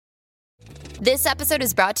This episode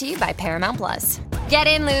is brought to you by Paramount Plus. Get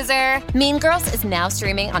in, loser! Mean Girls is now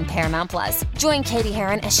streaming on Paramount Plus. Join Katie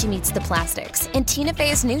Heron as she meets the plastics in Tina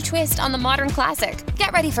Fey's new twist on the modern classic.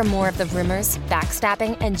 Get ready for more of the rumors,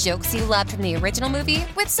 backstabbing, and jokes you loved from the original movie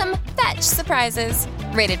with some fetch surprises.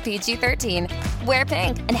 Rated PG-13. Wear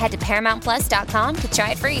pink and head to ParamountPlus.com to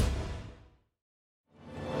try it free.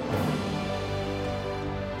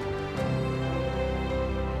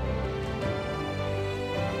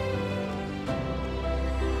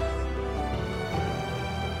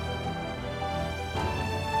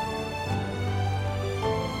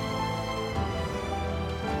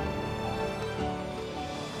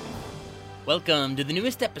 Welcome to the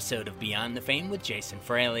newest episode of Beyond the Fame with Jason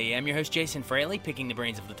Fraley. I'm your host, Jason Fraley, picking the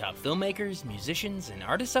brains of the top filmmakers, musicians, and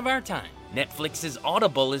artists of our time. Netflix's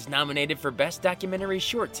Audible is nominated for Best Documentary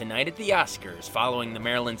Short tonight at the Oscars, following the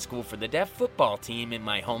Maryland School for the Deaf football team in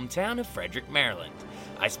my hometown of Frederick, Maryland.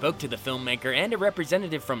 I spoke to the filmmaker and a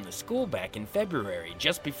representative from the school back in February,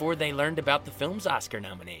 just before they learned about the film's Oscar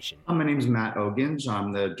nomination. My name is Matt Ogins.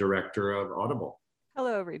 I'm the director of Audible.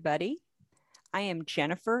 Hello, everybody. I am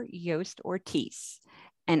Jennifer Yost Ortiz,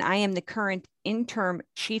 and I am the current interim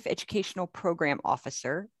Chief Educational Program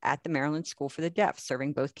Officer at the Maryland School for the Deaf,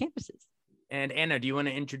 serving both campuses. And Anna, do you want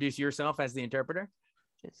to introduce yourself as the interpreter?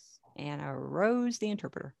 Just Anna Rose, the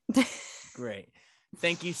interpreter. Great.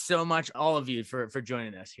 Thank you so much, all of you, for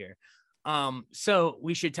joining us here. So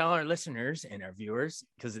we should tell our listeners and our viewers,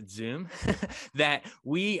 because it's Zoom, that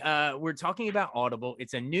we're talking about Audible.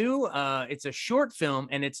 It's it's a short film,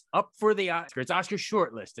 and it's up for the Oscar. It's Oscar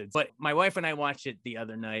shortlisted. But my wife and I watched it the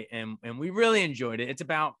other night, and we really enjoyed it. It's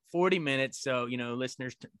about 40 minutes, so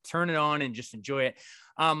listeners, turn it on and just enjoy it.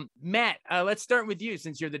 Matt, let's start with you,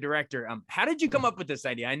 since you're the director. How did you come up with this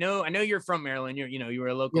idea? I know you're from Maryland. You were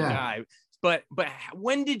a local guy. But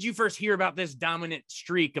when did you first hear about this dominant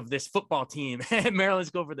streak of this football team at Maryland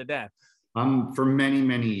School for the Deaf? For many,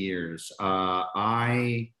 many years.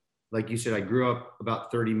 Like you said, I grew up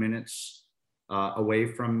about 30 minutes away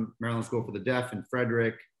from Maryland School for the Deaf in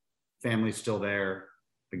Frederick. Family's still there.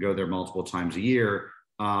 I go there multiple times a year.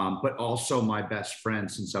 But also my best friend,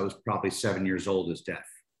 since I was probably 7 years old, is deaf.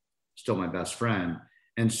 Still my best friend.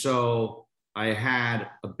 And so I had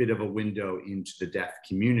a bit of a window into the deaf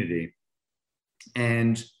community,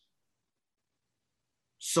 and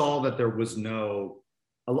saw that there was not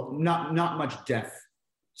much deaf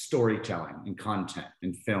storytelling and content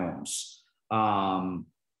in films, or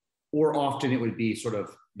often it would be sort of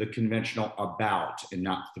the conventional about and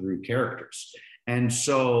not through characters. And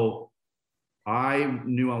so I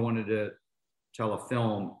knew I wanted to tell a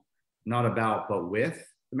film not about but with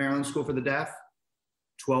the Maryland School for the Deaf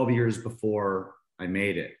 12 years before I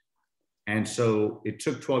made it. And so it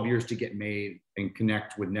took 12 years to get made and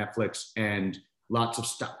connect with Netflix, and lots of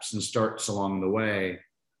stops and starts along the way.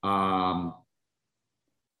 And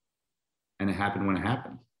it happened when it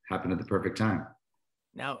happened at the perfect time.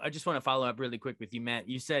 Now, I just want to follow up really quick with you, Matt.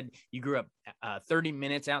 You said you grew up 30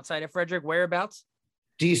 minutes outside of Frederick. Whereabouts?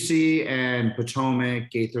 DC and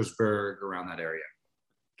Potomac, Gaithersburg, around that area.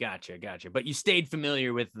 Gotcha. But you stayed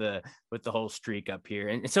familiar with the whole streak up here,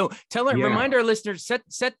 and so remind our listeners,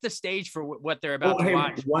 set the stage for what they're about to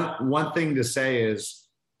watch. One thing to say is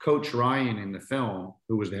Coach Ryan in the film,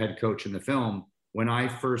 who was the head coach in the film, when I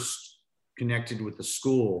first connected with the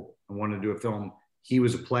school and wanted to do a film, he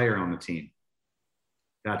was a player on the team.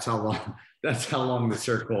 That's how long the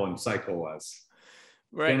circle and cycle was.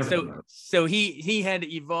 Right. So he had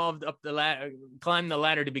evolved up the ladder, climbed the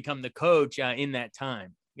ladder to become the coach in that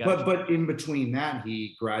time. Gotcha. But in between that,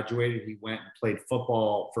 he graduated. He went and played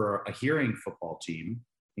football for a hearing football team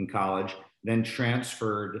in college, then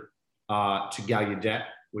transferred to Gallaudet,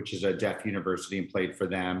 which is a deaf university, and played for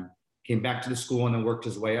them. Came back to the school and then worked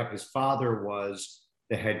his way up. His father was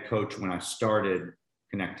the head coach when I started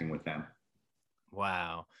connecting with them.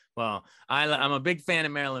 Wow. Well, I'm a big fan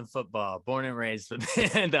of Maryland football, born and raised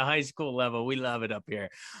at the high school level. We love it up here.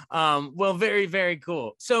 Well, very, very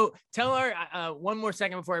cool. So tell our one more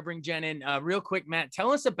second before I bring Jen in, real quick, Matt,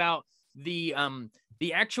 tell us about the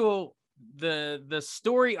actual the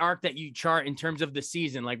story arc that you chart in terms of the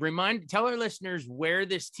season. Like, tell our listeners where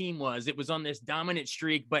this team was. It was on this dominant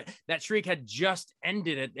streak, but that streak had just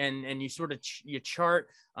ended, and you sort of you chart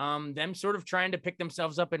them sort of trying to pick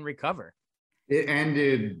themselves up and recover. It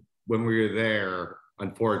ended when we were there,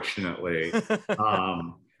 unfortunately.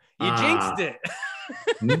 You jinxed it.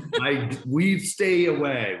 We stay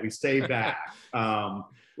away. We stay back.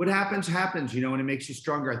 What happens, and it makes you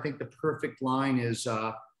stronger. I think the perfect line is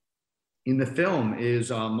in the film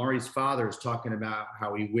is Mari's father is talking about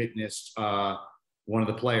how he witnessed one of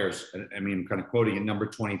the players, I mean, kind of quoting it, number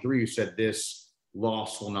 23, who said, "This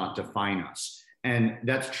loss will not define us." And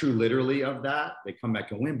that's true literally of that. They come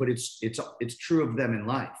back and win, but it's true of them in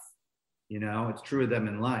life. You know, it's true of them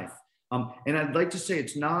in life. And I'd like to say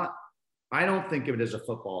it's not, I don't think of it as a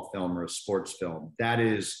football film or a sports film. That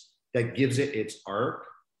gives it its arc.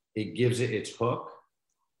 It gives it its hook.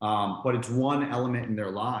 But it's one element in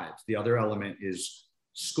their lives. The other element is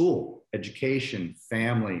school, education,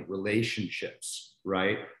 family, relationships,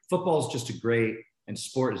 right? Football is just and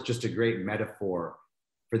sport is just a great metaphor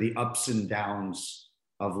for the ups and downs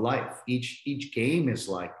of life. Each game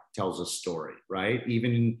tells a story, right?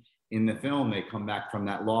 Even in the film, they come back from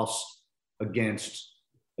that loss against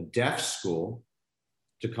a deaf school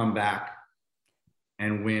to come back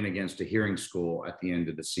and win against a hearing school at the end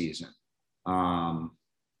of the season. And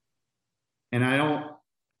I don't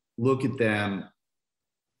look at them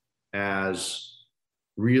as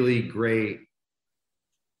really great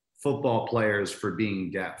football players for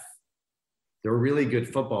being deaf. They're really good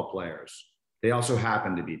football players. They also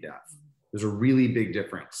happen to be deaf. There's a really big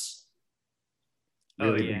difference.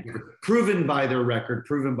 Really big difference. Proven by their record,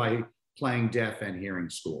 proven by playing deaf and hearing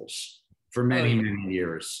schools for many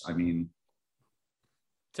years. I mean,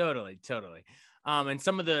 totally. And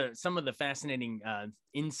some of the fascinating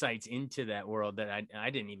insights into that world that I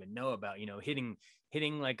didn't even know about, you know, hitting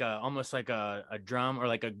like almost like a drum or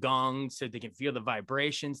like a gong so they can feel the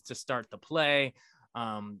vibrations to start the play.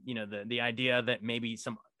 You know, the idea that maybe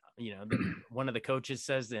one of the coaches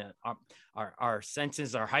says that our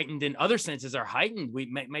senses are heightened and other senses are heightened. We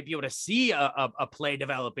might be able to see a play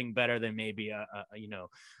developing better than maybe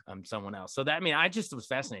someone else. So that, I mean, I just was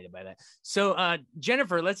fascinated by that. So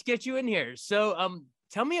Jennifer, let's get you in here. So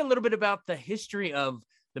tell me a little bit about the history of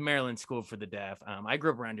the Maryland School for the Deaf. I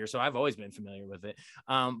grew up around here, so I've always been familiar with it.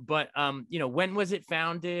 But you know, when was it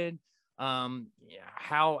founded?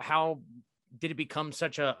 How did it become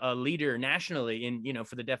such a leader nationally in, you know,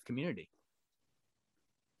 for the deaf community?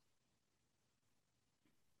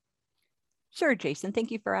 Sure, Jason.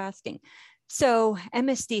 Thank you for asking. So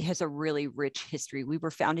MSD has a really rich history. We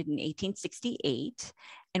were founded in 1868,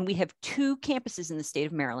 and we have two campuses in the state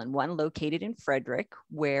of Maryland, one located in Frederick,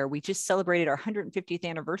 where we just celebrated our 150th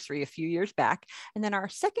anniversary a few years back. And then our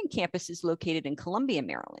second campus is located in Columbia,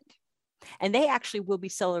 Maryland. And they actually will be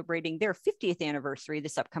celebrating their 50th anniversary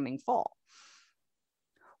this upcoming fall.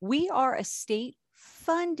 We are a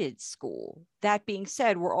state-funded school. That being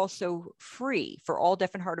said, we're also free for all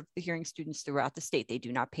deaf and hard of hearing students throughout the state. They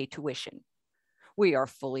do not pay tuition. We are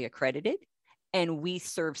fully accredited, and we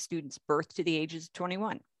serve students birth to the ages of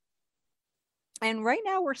 21. And right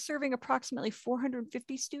now we're serving approximately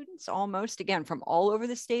 450 students, almost, again, from all over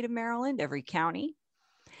the state of Maryland, every county.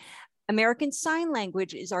 American Sign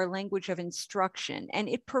Language is our language of instruction, and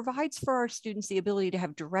it provides for our students the ability to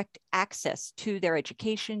have direct access to their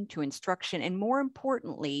education, to instruction, and more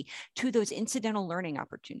importantly, to those incidental learning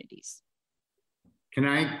opportunities. Can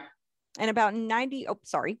I? And about 90, oh,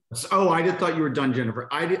 sorry. Oh, I just thought you were done, Jennifer.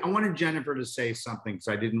 I wanted Jennifer to say something,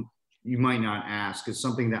 because you might not ask, is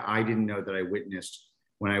something that I didn't know that I witnessed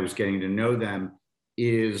when I was getting to know them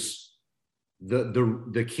is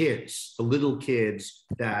the kids, the little kids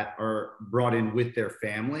that are brought in with their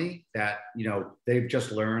family that, you know, they've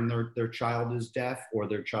just learned their child is deaf or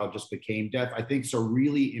their child just became deaf. I think it's a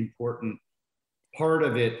really important part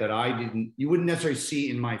of it that you wouldn't necessarily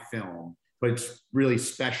see in my film, but it's really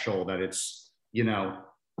special that it's, you know,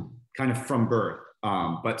 kind of from birth.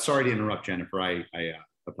 But sorry to interrupt, Jennifer. I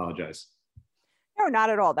apologize. No, not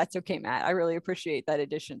at all. That's okay, Matt. I really appreciate that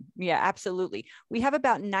addition. Yeah, absolutely. We have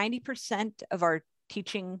about 90% of our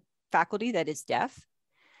teaching faculty that is deaf,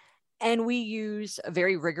 and we use a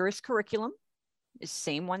very rigorous curriculum, the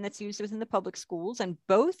same one that's used within the public schools. And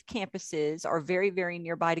both campuses are very, very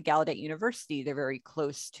nearby to Gallaudet University. They're very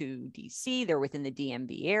close to DC. They're within the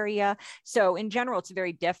DMV area. So in general, it's a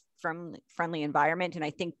very deaf-friendly environment. And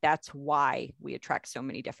I think that's why we attract so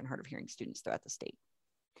many deaf and hard of hearing students throughout the state.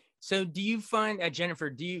 So do you find,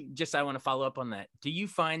 Jennifer, I want to follow up on that. Do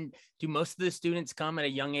most of the students come at a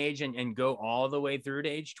young age and go all the way through to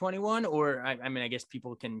age 21? Or, I mean, I guess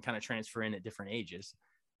people can kind of transfer in at different ages.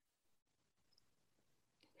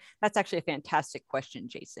 That's actually a fantastic question,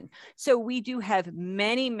 Jason. So we do have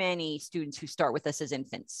many, many students who start with us as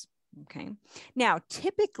infants. Okay. Now,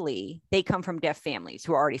 typically they come from deaf families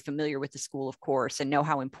who are already familiar with the school, of course, and know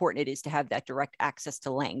how important it is to have that direct access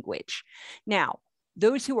to language. Now,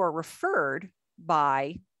 those who are referred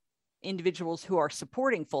by individuals who are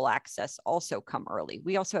supporting full access also come early.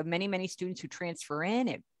 We also have many, many students who transfer in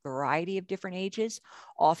at variety of different ages.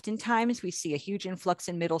 Oftentimes we see a huge influx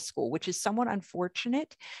in middle school, which is somewhat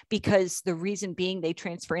unfortunate, because the reason being they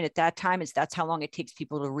transfer in at that time is that's how long it takes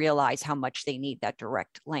people to realize how much they need that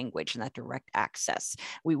direct language and that direct access.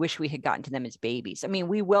 We wish we had gotten to them as babies. I mean,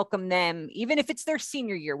 we welcome them, even if it's their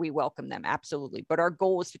senior year, we welcome them, absolutely. But our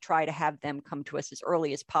goal is to try to have them come to us as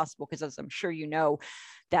early as possible, because as I'm sure you know,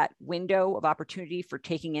 that window of opportunity for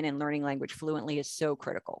taking in and learning language fluently is so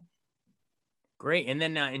critical. Great. And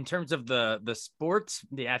then in terms of the sports,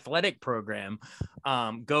 the athletic program,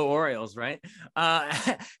 go Orioles, right?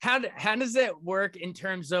 How does it work in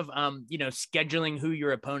terms of, scheduling who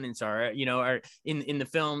your opponents are? Are in the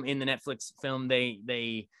film, in the Netflix film,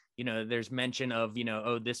 they there's mention of,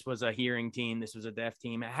 oh, this was a hearing team, this was a deaf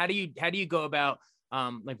team. How do you go about,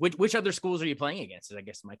 which other schools are you playing against is, I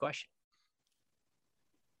guess, my question.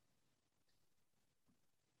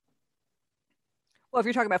 Well, if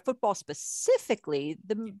you're talking about football specifically,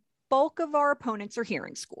 the bulk of our opponents are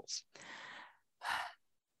hearing schools.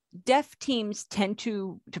 Deaf teams tend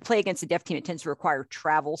to play against a deaf team. It tends to require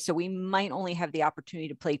travel. So we might only have the opportunity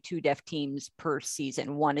to play 2 deaf teams per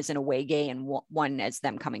season. One is an away game and one as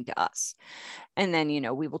them coming to us. And then,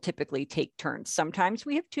 we will typically take turns. Sometimes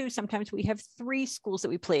we have 2, sometimes we have 3 schools that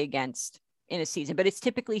we play against in a season, but it's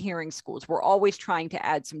typically hearing schools. We're always trying to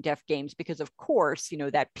add some deaf games because, of course,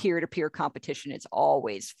 that peer-to-peer competition is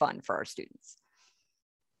always fun for our students.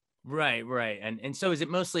 Right. And so is it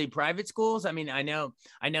mostly private schools? I mean, I know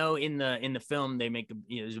in the film, they make,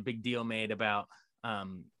 there's a big deal made about,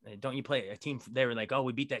 don't you play a team? They were like, oh,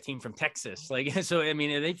 we beat that team from Texas. Like, so, I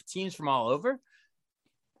mean, are they teams from all over?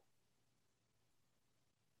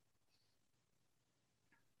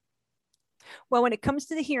 Well, when it comes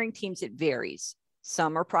to the hearing teams, it varies.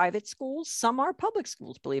 Some are private schools, some are public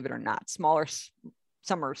schools, believe it or not. Some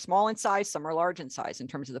are small in size, some are large in size in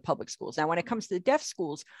terms of the public schools. Now, when it comes to the deaf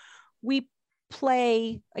schools, we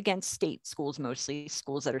play against state schools, mostly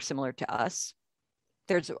schools that are similar to us.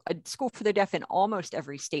 There's a school for the deaf in almost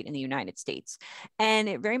every state in the United States. And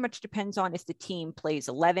it very much depends on if the team plays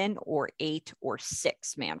 11 or 8 or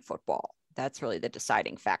 6-man football. That's really the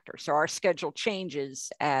deciding factor. So our schedule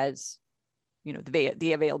changes as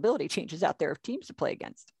the availability changes out there of teams to play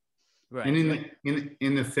against. Right. And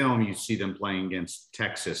in the film, you see them playing against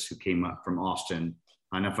Texas, who came up from Austin.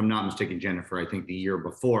 And if I'm not mistaken, Jennifer, I think the year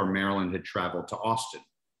before, Maryland had traveled to Austin.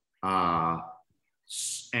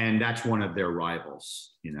 And that's one of their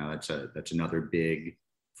rivals. That's another big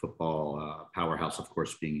football powerhouse, of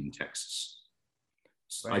course, being in Texas.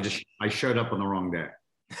 Right. I showed up on the wrong day.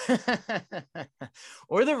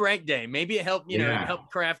 Or the right day. Maybe it helped, help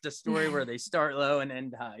craft a story where they start low and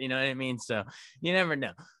end high. You know what I mean? So you never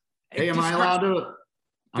know. Hey, am I allowed to?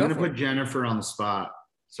 I'm going to put Jennifer on the spot.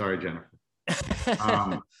 Sorry, Jennifer.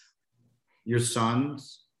 Your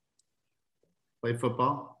sons play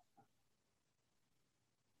football?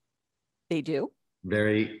 They do.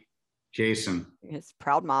 Jason. Yes,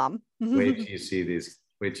 proud mom. Wait till you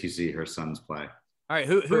see her sons play. All right,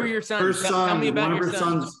 who are your sons? Her son, tell me about one of your her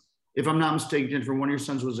sons. If I'm not mistaken, Jennifer, one of your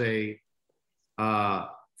sons was a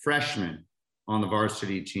freshman on the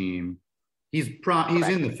varsity team. He's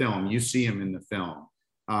in the film. You see him in the film.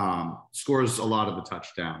 Scores a lot of the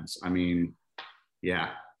touchdowns. I mean,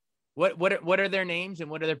 yeah. What are their names and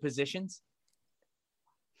what are their positions?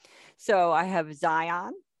 So I have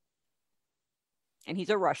Zion, and he's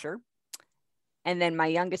a rusher. And then my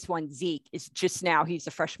youngest one, Zeke, is he's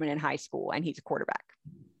a freshman in high school, and he's a quarterback.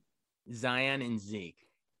 Zion and Zeke.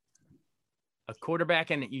 A quarterback,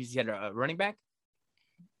 and you said a running back?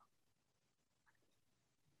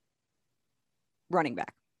 Running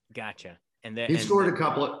back. Gotcha. And then he scored a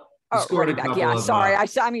couple of running back. Yeah, sorry.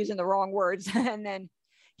 I'm using the wrong words. And then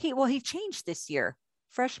he changed this year.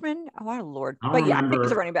 Freshman? Oh, our Lord. But yeah, I think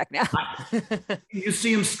he's a running back now. You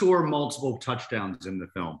see him score multiple touchdowns in the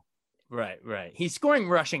film. Right. He's scoring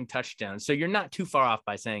rushing touchdowns, so you're not too far off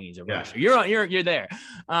by saying he's a rusher. You're there.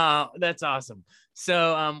 That's awesome.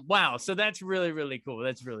 So wow. So that's really, really cool.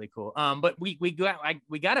 That's really cool. But we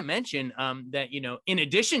got to mention that in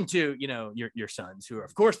addition to your sons, who are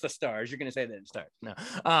of course the stars. You're going to say they're the stars. No,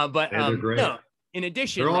 but no. In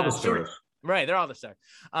addition, they're all the stars. Right, they're all the stars.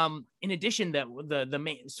 In addition, that the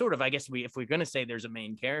main sort of, I guess if we're going to say there's a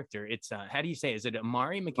main character, it's how do you say? Is it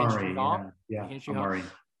Amari McKinstry Hall? Yeah, Amari.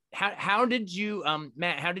 How did you,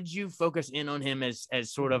 Matt? How did you focus in on him as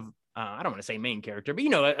sort of I don't want to say main character, but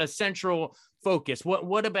a central focus?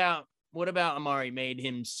 What about Amari made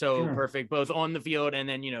him so perfect, both on the field and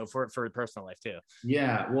then for personal life too?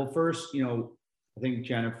 Yeah, well, first I think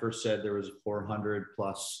Jennifer said there was 400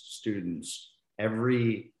 plus students.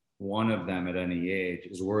 Every one of them at any age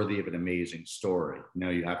is worthy of an amazing story.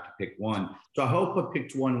 You have to pick one. So I hope I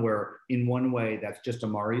picked one where in one way that's just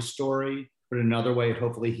Amari's story, but another way,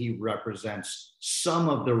 hopefully he represents some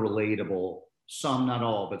of the relatable, some, not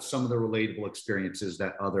all, but some of the relatable experiences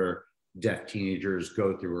that other deaf teenagers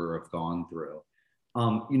go through or have gone through.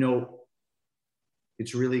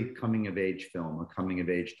 It's really coming of age film, a coming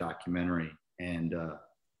of age documentary. And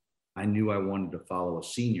I knew I wanted to follow a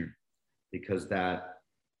senior because that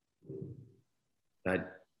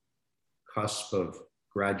cusp of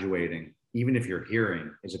graduating, even if you're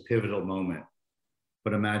hearing, is a pivotal moment.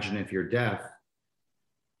 But imagine if you're deaf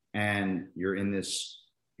and you're in this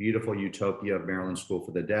beautiful utopia of Maryland School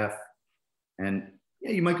for the Deaf. And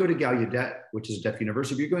yeah, you might go to Gallaudet, which is a deaf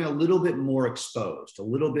university, but you're going a little bit more exposed, a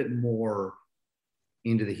little bit more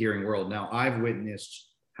into the hearing world. Now, I've witnessed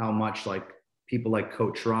how much like people like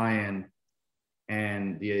Coach Ryan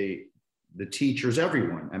and the teachers,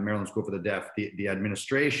 everyone at Maryland School for the Deaf, the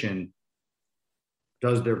administration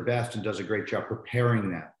does their best and does a great job preparing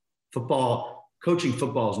them. Coaching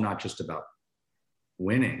football is not just about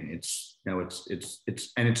winning. It's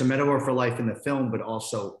a metaphor for life in the film, but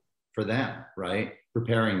also for them, right?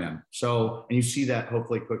 Preparing them. So, and you see that,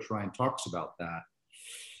 hopefully Coach Ryan talks about that.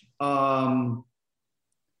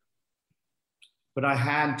 But I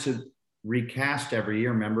had to recast every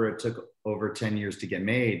year. Remember, it took over 10 years to get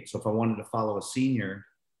made. So if I wanted to follow a senior,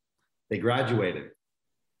 they graduated,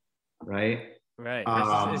 right? Right.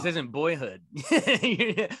 This isn't Boyhood.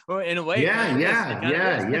 Or in a way.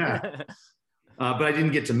 Yeah. But I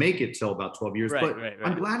didn't get to make it till about 12 years. Right.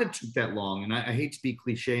 I'm glad it took that long. And I hate to be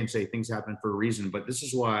cliche and say things happen for a reason, but this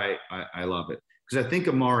is why I love it. Because I think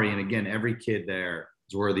Amari, and again, every kid there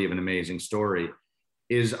is worthy of an amazing story,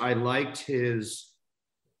 is I liked he's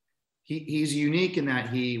unique in that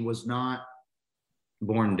he was not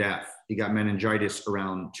born deaf. He got meningitis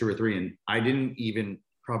around 2 or 3. And I didn't even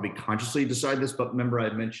probably consciously decide this, but remember I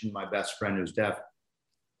mentioned my best friend who's deaf.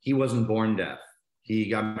 He wasn't born deaf. He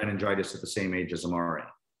got meningitis at the same age as Amari.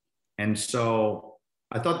 And so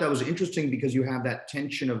I thought that was interesting because you have that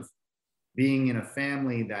tension of being in a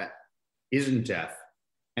family that isn't deaf.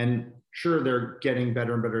 And sure, they're getting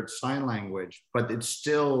better and better at sign language, but it's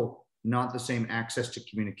still not the same access to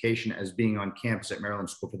communication as being on campus at Maryland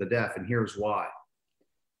School for the Deaf. And here's why.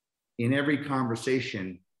 In every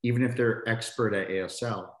conversation, even if they're expert at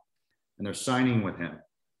ASL and they're signing with him,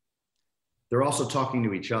 they're also talking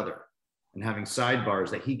to each other and having sidebars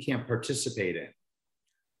that he can't participate in.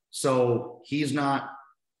 So he's not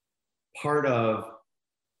part of,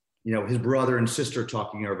 his brother and sister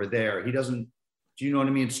talking over there. He doesn't, do you know what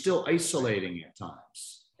I mean? It's still isolating at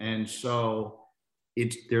times. And so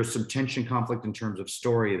there's some tension, conflict in terms of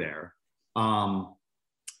story there.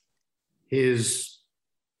 His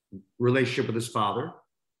relationship with his father,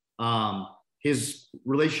 his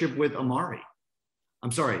relationship with Amari.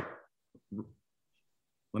 I'm sorry,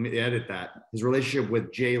 let me edit that. His relationship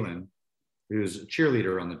with Jalen, who's a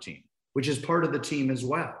cheerleader on the team, which is part of the team as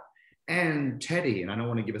well. And Teddy, and I don't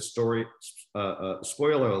want to give a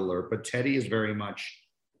spoiler alert, but Teddy is very much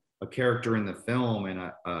a character in the film and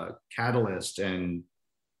a catalyst. And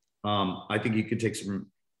I think you could take some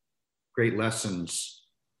great lessons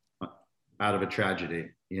out of a tragedy,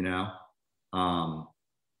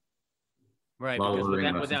 Right,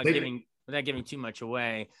 because without giving too much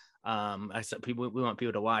away, we want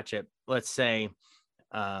people to watch it. Let's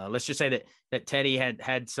just say that Teddy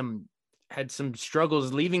had some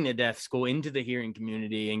struggles leaving the deaf school into the hearing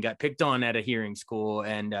community and got picked on at a hearing school,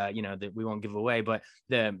 and that we won't give away, but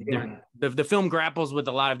the film grapples with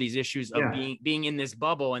a lot of these issues of being in this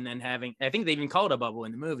bubble and then having, I think they even call it a bubble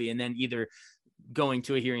in the movie, and then either going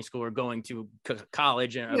to a hearing school or going to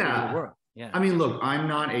college and the world. Yeah. I mean, look, I'm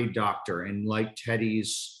not a doctor, and like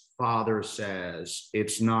Teddy's father says,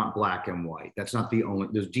 it's not black and white. That's not the only,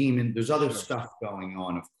 there's other stuff going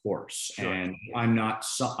on, of course. Sure. And I'm not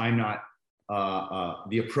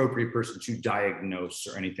the appropriate person to diagnose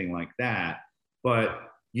or anything like that. But,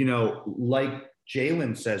 like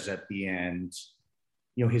Jalen says at the end,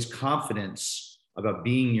 his confidence about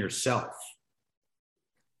being yourself,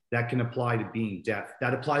 that can apply to being deaf.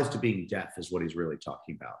 That applies to being deaf is what he's really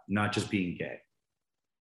talking about, not just being gay.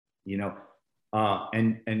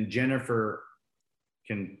 And Jennifer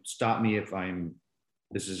can stop me if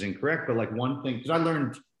this is incorrect, but like one thing, because I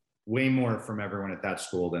learned way more from everyone at that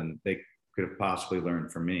school than they could have possibly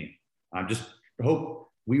learned from me. I just hope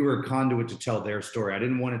we were a conduit to tell their story. I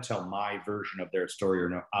didn't want to tell my version of their story or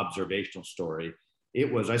an observational story.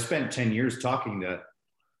 I spent 10 years talking to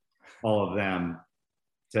all of them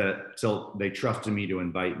till they trusted me to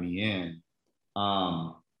invite me in.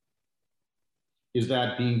 is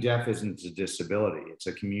that being deaf isn't a disability. It's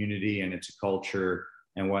a community and it's a culture.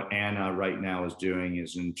 And what Anna right now is doing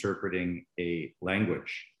is interpreting a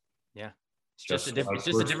language. Yeah. It's just a like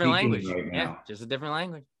different language. Right now. Yeah. Just a different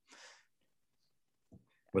language.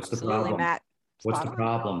 What's the Absolutely, problem? Matt. What's the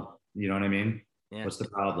problem? You know what I mean? Yeah. What's the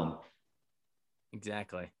problem?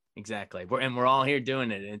 Exactly. We're all here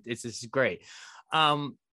doing it. It's just great.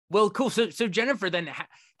 Well, cool. So Jennifer, then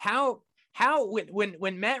how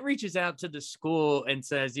when Matt reaches out to the school and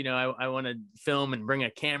says, you know, I want to film and bring a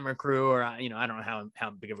camera crew, or, you know, I don't know how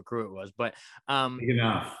big of a crew it was, but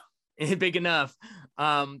big enough.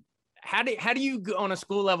 How do you go on a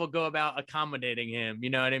school level go about accommodating him? You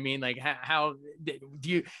know what I mean? Like how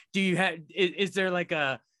do you have, is there like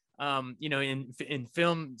a, you know, in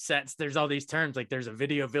film sets, there's all these terms, like there's a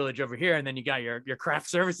video village over here, and then you got your craft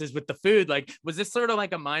services with the food. Like, was this sort of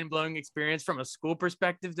like a mind-blowing experience from a school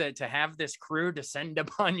perspective to have this crew descend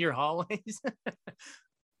upon your hallways?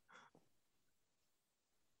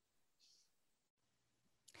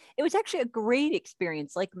 It was actually a great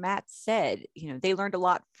experience. Like Matt said, you know, they learned a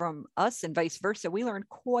lot from us and vice versa. We learned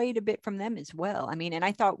quite a bit from them as well. I mean, and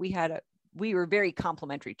I thought we were very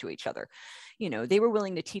complimentary to each other. You know, they were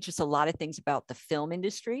willing to teach us a lot of things about the film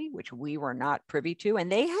industry, which we were not privy to.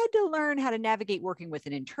 And they had to learn how to navigate working with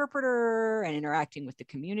an interpreter and interacting with the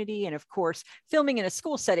community. And of course, filming in a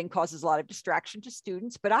school setting causes a lot of distraction to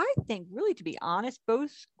students. But I think, really, to be honest,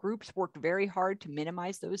 both groups worked very hard to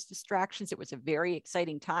minimize those distractions. It was a very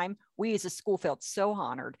exciting time. We as a school felt so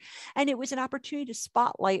honored. And it was an opportunity to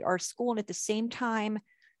spotlight our school and at the same time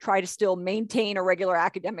try to still maintain a regular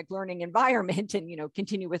academic learning environment and, you know,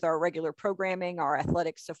 continue with our regular programming, our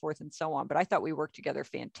athletics, so forth and so on. But I thought we worked together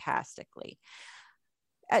fantastically.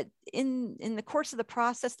 In the course of the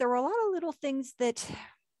process, there were a lot of little things that,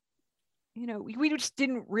 you know, we just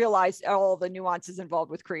didn't realize all the nuances involved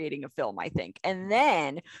with creating a film, I think. And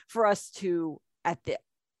then for us to, at the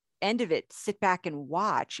end of it, sit back and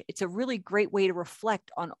watch, it's a really great way to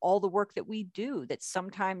reflect on all the work that we do that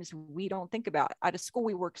sometimes we don't think about. Out of school,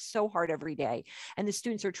 we work so hard every day, and the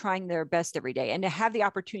students are trying their best every day. And to have the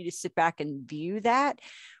opportunity to sit back and view that,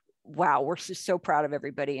 wow, we're just so proud of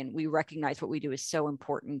everybody. And we recognize what we do is so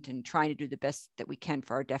important and trying to do the best that we can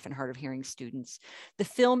for our deaf and hard of hearing students. The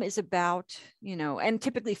film is about, you know, and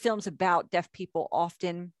typically films about deaf people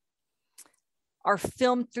often are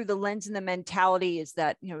filmed through the lens and the mentality is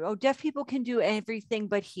that, you know, oh, deaf people can do everything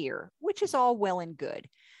but hear, which is all well and good.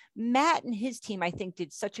 Matt and his team, I think,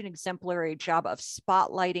 did such an exemplary job of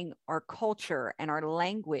spotlighting our culture and our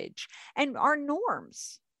language and our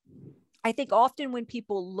norms. I think often when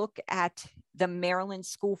people look at the Maryland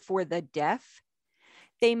School for the Deaf,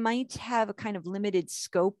 they might have a kind of limited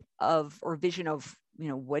scope of or vision of, you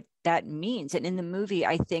know, what that means. And in the movie,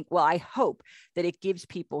 I think, well, I hope that it gives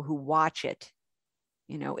people who watch it,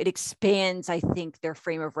 you know, it expands, I think, their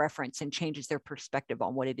frame of reference and changes their perspective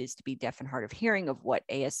on what it is to be deaf and hard of hearing, of what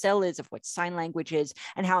ASL is, of what sign language is,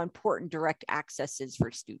 and how important direct access is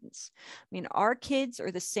for students. I mean, our kids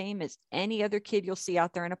are the same as any other kid you'll see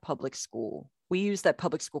out there in a public school. We use that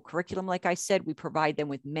public school curriculum. Like I said, we provide them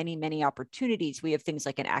with many, many opportunities. We have things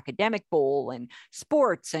like an academic bowl and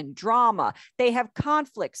sports and drama. They have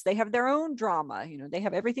conflicts. They have their own drama. You know, they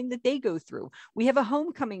have everything that they go through. We have a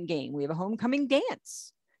homecoming game. We have a homecoming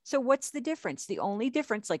dance. So what's the difference? The only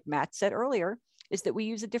difference, like Matt said earlier, is that we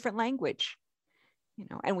use a different language, you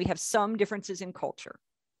know, and we have some differences in culture.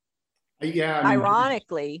 Yeah. I mean,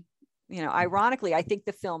 ironically, I think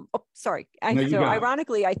the film,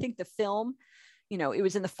 ironically, I think the film, you know, it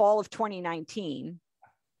was in the fall of 2019.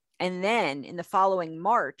 And then in the following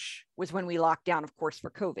March was when we locked down, of course, for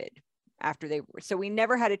COVID so we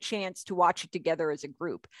never had a chance to watch it together as a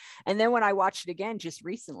group. And then when I watched it again just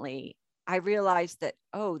recently, I realized that,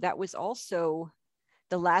 oh, that was also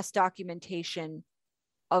the last documentation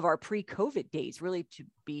of our pre-COVID days. Really, to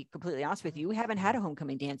be completely honest with you, we haven't had a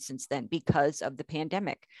homecoming dance since then because of the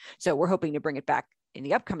pandemic. So we're hoping to bring it back in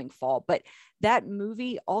the upcoming fall. But that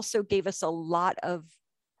movie also gave us a lot of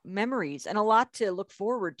memories and a lot to look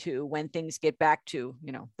forward to when things get back to,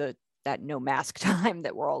 you know, that no mask time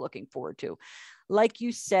that we're all looking forward to. Like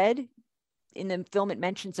you said, in the film, it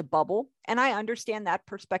mentions a bubble. And I understand that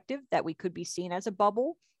perspective, that we could be seen as a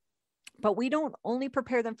bubble. But we don't only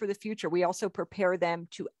prepare them for the future, we also prepare them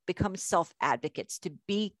to become self-advocates, to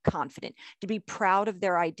be confident, to be proud of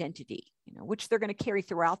their identity, you know, which they're going to carry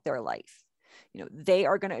throughout their life. You know, they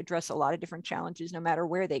are going to address a lot of different challenges no matter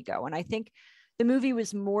where they go. And I think the movie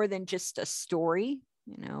was more than just a story.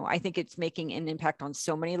 You know, I think it's making an impact on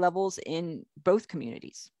so many levels in both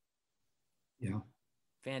communities. Yeah.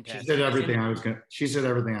 Fantastic. She said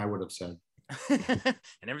everything I would have said. and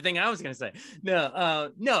everything I was going to say. No,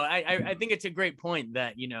 I think it's a great point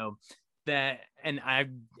that, you know, that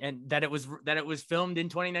that it was filmed in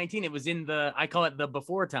 2019. It was in I call it the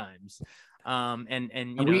before times.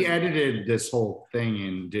 And we edited this whole thing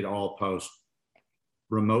and did all post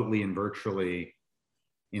remotely and virtually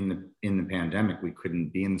in the pandemic. We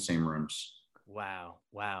couldn't be in the same rooms. Wow.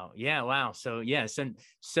 Yeah. Wow. So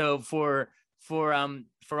for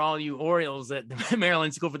all you Orioles at the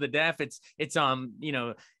Maryland School for the Deaf, it's you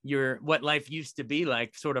know, your what life used to be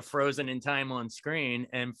like, sort of frozen in time on screen.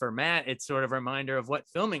 And for Matt, it's sort of a reminder of what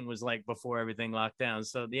filming was like before everything locked down.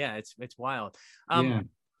 So yeah, it's wild.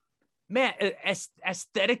 Matt,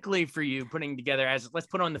 aesthetically for you, putting together, let's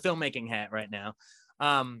put on the filmmaking hat right now.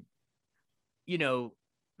 You know,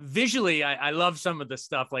 visually, I love some of the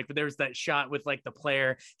stuff. Like there's that shot with like the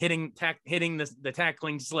player hitting the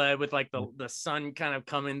tackling sled with like the sun kind of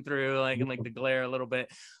coming through, like, and like the glare a little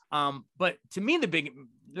bit. But to me, the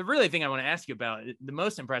really thing I want to ask you about, the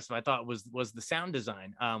most impressive I thought was the sound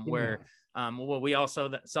design, where we also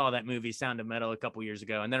saw that movie Sound of Metal a couple years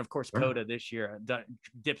ago, and then of course Coda this year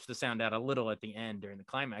dips the sound out a little at the end during the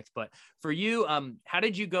climax. But for you, how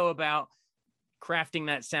did you go about crafting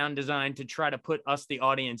that sound design to try to put us, the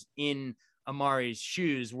audience, in Amari's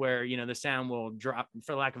shoes, where, you know, the sound will drop,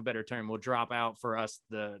 for lack of a better term, will drop out for us,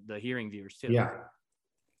 the hearing viewers too? Yeah.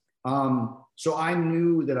 So I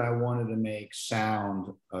knew that I wanted to make sound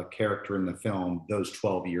a character in the film those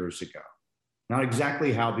 12 years ago. Not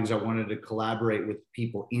exactly how, because I wanted to collaborate with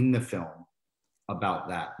people in the film about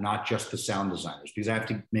that, not just the sound designers, because I have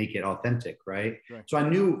to make it authentic, right? So I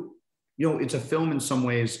knew, you know, it's a film in some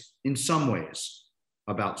ways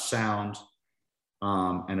about sound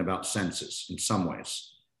and about senses in some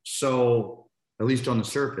ways. So at least on the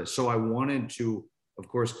surface. So I wanted to, of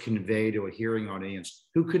course, convey to a hearing audience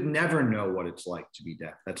who could never know what it's like to be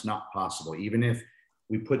deaf. That's not possible. Even if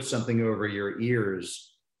we put something over your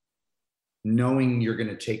ears, knowing you're going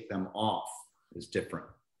to take them off is different,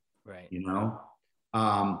 right? You know?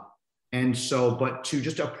 And so, but to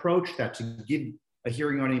just approach that, to give a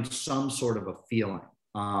hearing audience some sort of a feeling,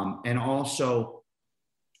 and also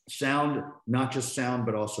sound, not just sound,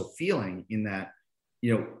 but also feeling, in that,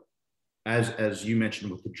 you know, as you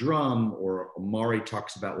mentioned with the drum, or Amari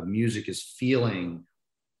talks about with music, is feeling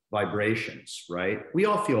vibrations, right? We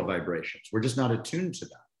all feel vibrations. We're just not attuned to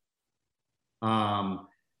them.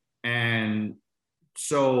 And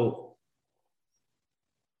so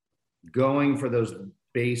going for those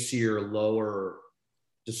bassier, lower,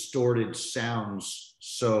 distorted sounds.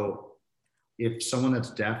 So if someone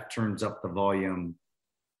that's deaf turns up the volume,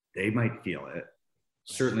 they might feel it.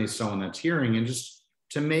 Certainly someone that's hearing, and just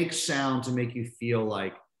to make sound, to make you feel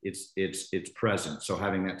like it's present. So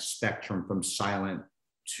having that spectrum from silent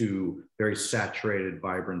to very saturated,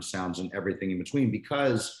 vibrant sounds and everything in between,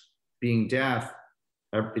 because being deaf,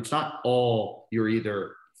 it's not all, you're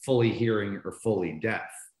either fully hearing or fully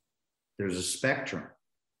deaf. There's a spectrum.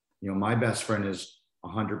 You know, my best friend is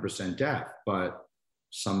 100% deaf, but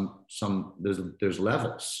there's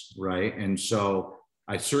levels, right? And so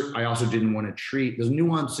I also didn't want to treat, there's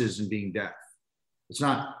nuances in being deaf. It's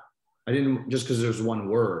not, I didn't, just because there's one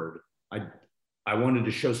word, I wanted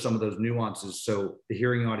to show some of those nuances so the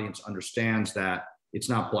hearing audience understands that it's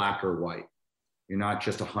not black or white. You're not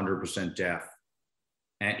just 100% deaf.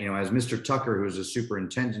 And, you know, as Mr. Tucker, who was a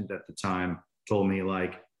superintendent at the time, told me,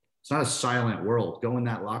 like, it's not a silent world. Go in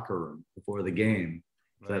that locker room before the game.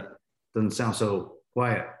 Right. That doesn't sound so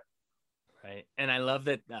quiet. Right. And I love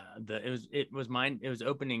that it was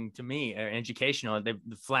opening to me, or educational. They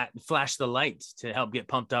flashed the lights to help get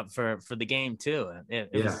pumped up for the game too.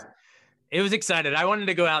 It was excited. I wanted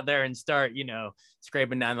to go out there and start, you know,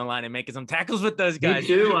 scraping down the line and making some tackles with those guys. Me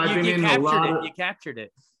too. You captured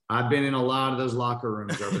it. I've been in a lot of those locker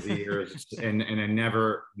rooms over the years, and it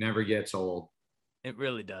never gets old. It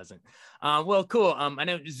really doesn't. Well, cool. I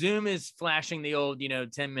know Zoom is flashing the old,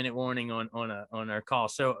 10-minute warning on our call.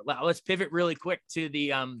 So let's pivot really quick to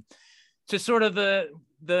the to sort of the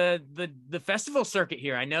festival circuit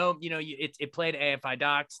here. I know, it played AFI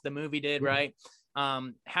Docs, the movie did, right?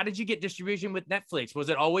 How did you get distribution with Netflix? Was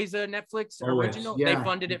it always a Netflix original? Yeah. They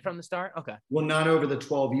funded it from the start? Okay. Well, not over the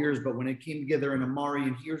 12 years, but when it came together in Amari,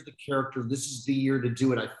 and here's the character, this is the year to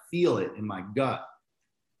do it. I feel it in my gut,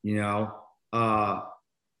 because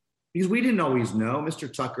we didn't always know.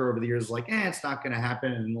 Mr. Tucker over the years was like, it's not going to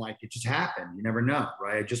happen. And like, it just happened. You never know,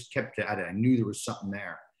 right? I just kept at it. I knew there was something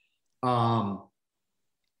there.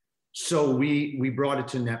 So we brought it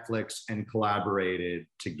to Netflix and collaborated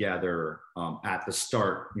together at the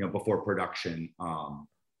start, before production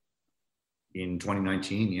in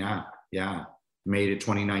 2019. Yeah. made it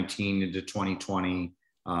 2019 into 2020,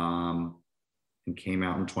 and came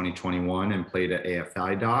out in 2021 and played at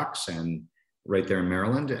AFI Docs and right there in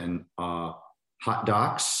Maryland, and Hot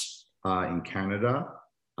Docs in Canada.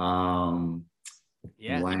 I'm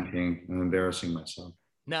embarrassing myself.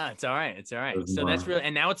 No, it's all right. It's all right. So that's really,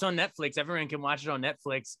 and now it's on Netflix. Everyone can watch it on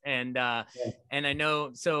Netflix. And and I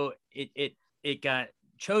know, so it got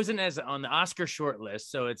chosen as on the Oscar shortlist.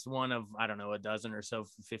 So it's one of, I don't know, a dozen or so,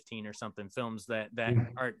 15 or something films that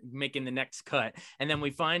are making the next cut. And then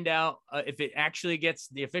we find out if it actually gets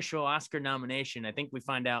the official Oscar nomination. I think we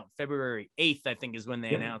find out February 8th, I think is when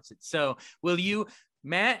they announce it. So will you,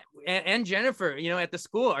 Matt and Jennifer, at the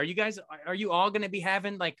school, are you all going to be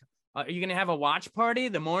having are you going to have a watch party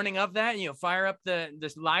the morning of that? Fire up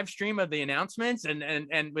this live stream of the announcements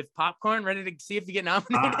and with popcorn ready to see if you get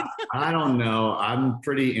nominated? I don't know. I'm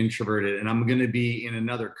pretty introverted, and I'm going to be in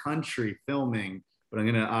another country filming, but I'm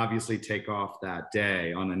going to obviously take off that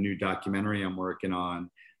day on a new documentary I'm working on.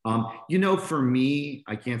 For me,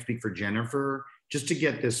 I can't speak for Jennifer, just to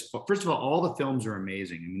get this. First of all the films are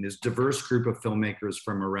amazing. I mean, this diverse group of filmmakers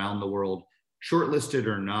from around the world, shortlisted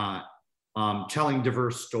or not, telling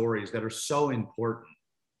diverse stories that are so important,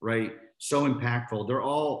 right? So impactful. They're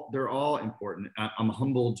all important. I'm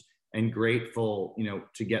humbled and grateful,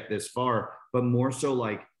 to get this far, but more so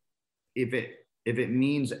like if it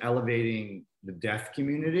means elevating the deaf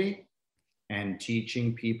community and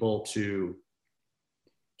teaching people to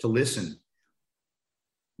listen,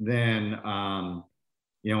 then, and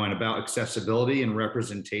about accessibility and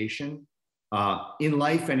representation in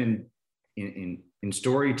life and in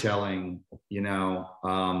storytelling,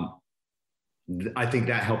 I think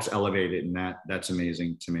that helps elevate it, and that's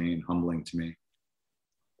amazing to me and humbling to me.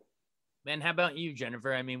 And how about you,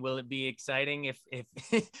 Jennifer? I mean, will it be exciting if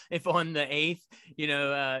if on the 8th,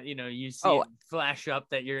 you see it flash up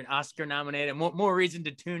that you're an Oscar nominated? More reason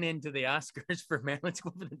to tune into the Oscars for Maryland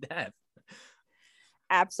School for the Deaf.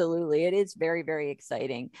 Absolutely, it is very, very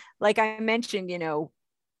exciting. Like I mentioned,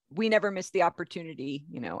 we never missed the opportunity,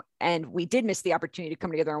 and we did miss the opportunity to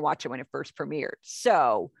come together and watch it when it first premiered.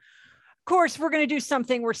 So, of course, we're going to do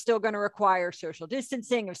something. We're still going to require social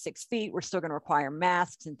distancing of 6 feet. We're still going to require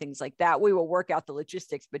masks and things like that. We will work out the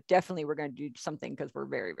logistics, but definitely we're going to do something because we're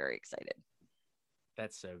very, very excited.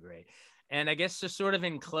 That's so great. And I guess just sort of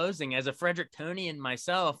in closing, as a Frederictonian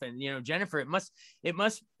myself, and Jennifer,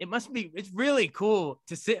 it's really cool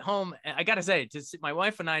to sit home. I gotta say, my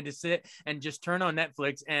wife and I to sit and just turn on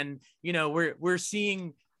Netflix, and we're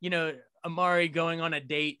seeing Amari going on a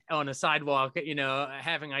date on a sidewalk,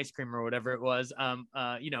 having ice cream or whatever it was,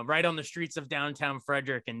 right on the streets of downtown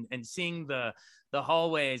Frederick, and seeing the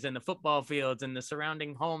hallways and the football fields and the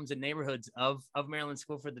surrounding homes and neighborhoods of Maryland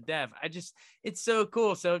School for the Deaf. It's so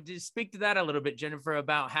cool. So just speak to that a little bit, Jennifer,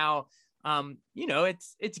 about how,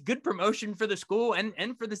 it's good promotion for the school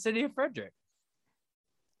and for the city of Frederick.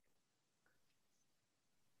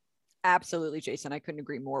 Absolutely, Jason. I couldn't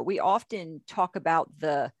agree more. We often talk about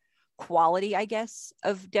the quality, I guess,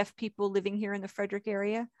 of deaf people living here in the Frederick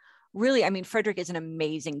area. Really, I mean, Frederick is an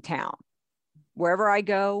amazing town. Wherever I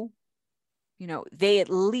go, they at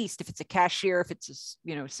least, if it's a cashier, if it's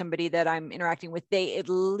somebody that I'm interacting with, they at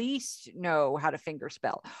least know how to finger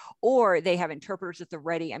spell, or they have interpreters at the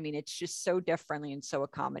ready. I mean, it's just so deaf friendly and so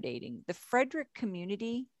accommodating. The Frederick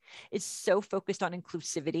community is so focused on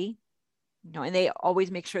inclusivity, and they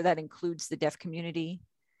always make sure that includes the deaf community.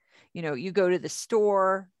 You go to the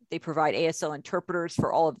store, they provide ASL interpreters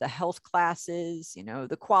for all of the health classes.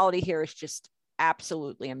 The quality here is just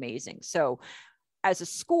absolutely amazing. So as a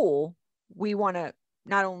school, we want to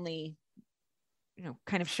not only,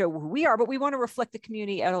 kind of show who we are, but we want to reflect the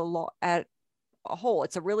community at a whole.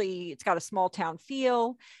 It's got a small town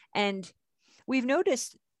feel. And we've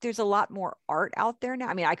noticed there's a lot more art out there now.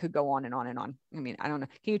 I mean, I could go on and on and on. I mean, I don't know.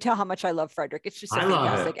 Can you tell how much I love Frederick? It's just so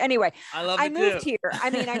fantastic. Anyway, I moved here.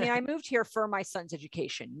 I moved here for my son's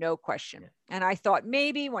education, no question. And I thought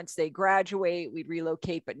maybe once they graduate, we'd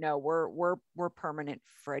relocate, but no, we're permanent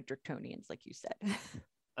Frederictonians, like you said.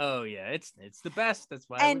 Oh yeah, it's the best. That's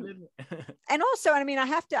why we live here. And also, I mean,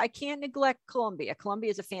 I can't neglect Columbia. Columbia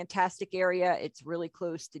is a fantastic area. It's really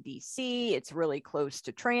close to DC. It's really close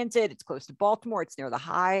to transit. It's close to Baltimore. It's near the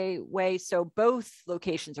highway. So both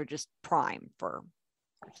locations are just prime for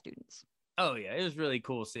students. Oh yeah, it was really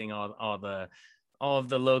cool seeing all all of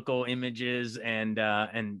the local images, and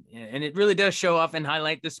it really does show off and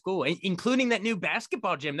highlight the school, including that new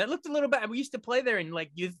basketball gym that looked a little bit. We used to play there in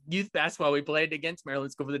like youth basketball. We played against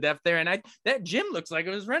Maryland School for the Deaf there, and that gym looks like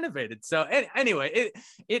it was renovated. So anyway,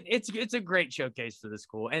 it's a great showcase for the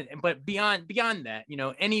school. But beyond that, you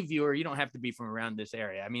know, any viewer, you don't have to be from around this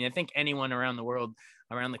area. I mean, I think anyone around the world,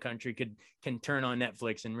 around the country can turn on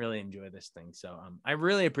Netflix and really enjoy this thing. So I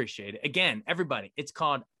really appreciate it. Again, everybody, it's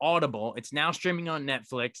called Audible. It's now streaming on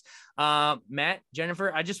Netflix. Matt,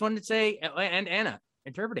 Jennifer, I just wanted to say, and Anna,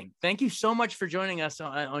 interpreting, thank you so much for joining us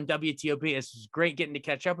on WTOP. It's great getting to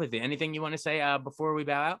catch up with you. Anything you want to say before we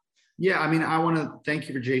bow out? Yeah, I mean, I want to thank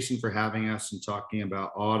you for Jason for having us and talking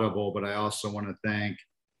about Audible, but I also want to thank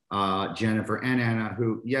Jennifer and Anna,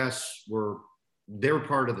 who, yes, they're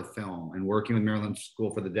part of the film, and working with Maryland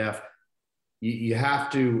School for the Deaf, you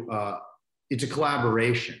have to, it's a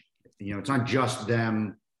collaboration. You know, it's not just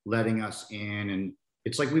them letting us in, and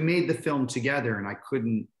it's like we made the film together, and I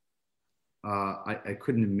couldn't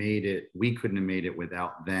have made it, we couldn't have made it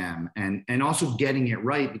without them, and also getting it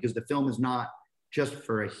right, because the film is not just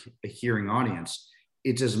for a hearing audience.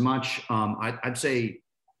 It's as much, I'd say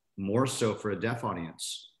more so for a deaf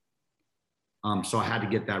audience. So I had to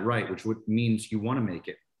get that right, which means you want to make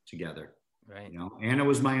it together. Right. You know, Anna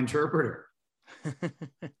was my interpreter.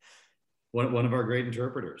 one of our great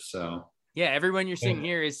interpreters. So yeah, everyone you're seeing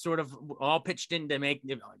here is sort of all pitched in to make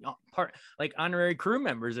part like honorary crew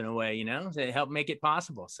members in a way, you know, to help make it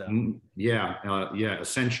possible. So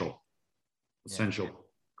essential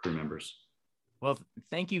crew members. Well,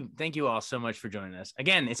 thank you all so much for joining us.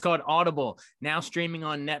 Again, it's called Audible, now streaming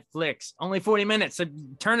on Netflix. Only 40 minutes, so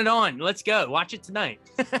turn it on. Let's go. Watch it tonight.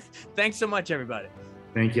 Thanks so much, everybody.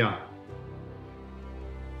 Thank you.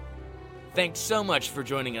 Thanks so much for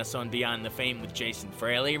joining us on Beyond the Fame with Jason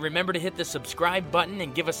Fraley. Remember to hit the subscribe button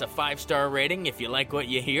and give us a 5-star rating if you like what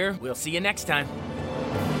you hear. We'll see you next time.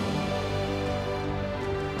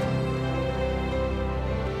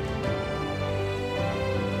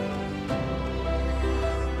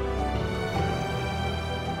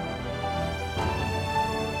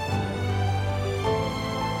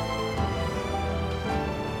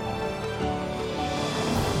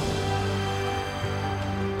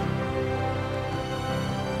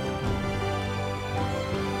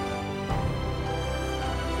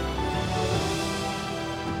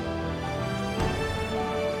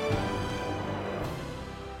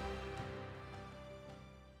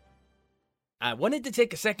 I wanted to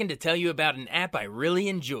take a second to tell you about an app I really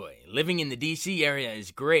enjoy. Living in the DC area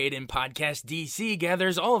is great, and Podcast DC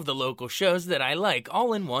gathers all of the local shows that I like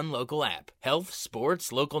all in one local app. Health,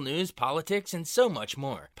 sports, local news, politics, and so much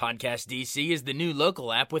more. Podcast DC is the new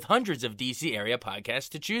local app with hundreds of DC area podcasts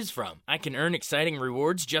to choose from. I can earn exciting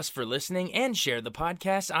rewards just for listening and share the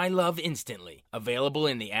podcasts I love instantly. Available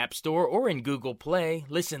in the App Store or in Google Play,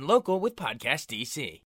 listen local with Podcast DC.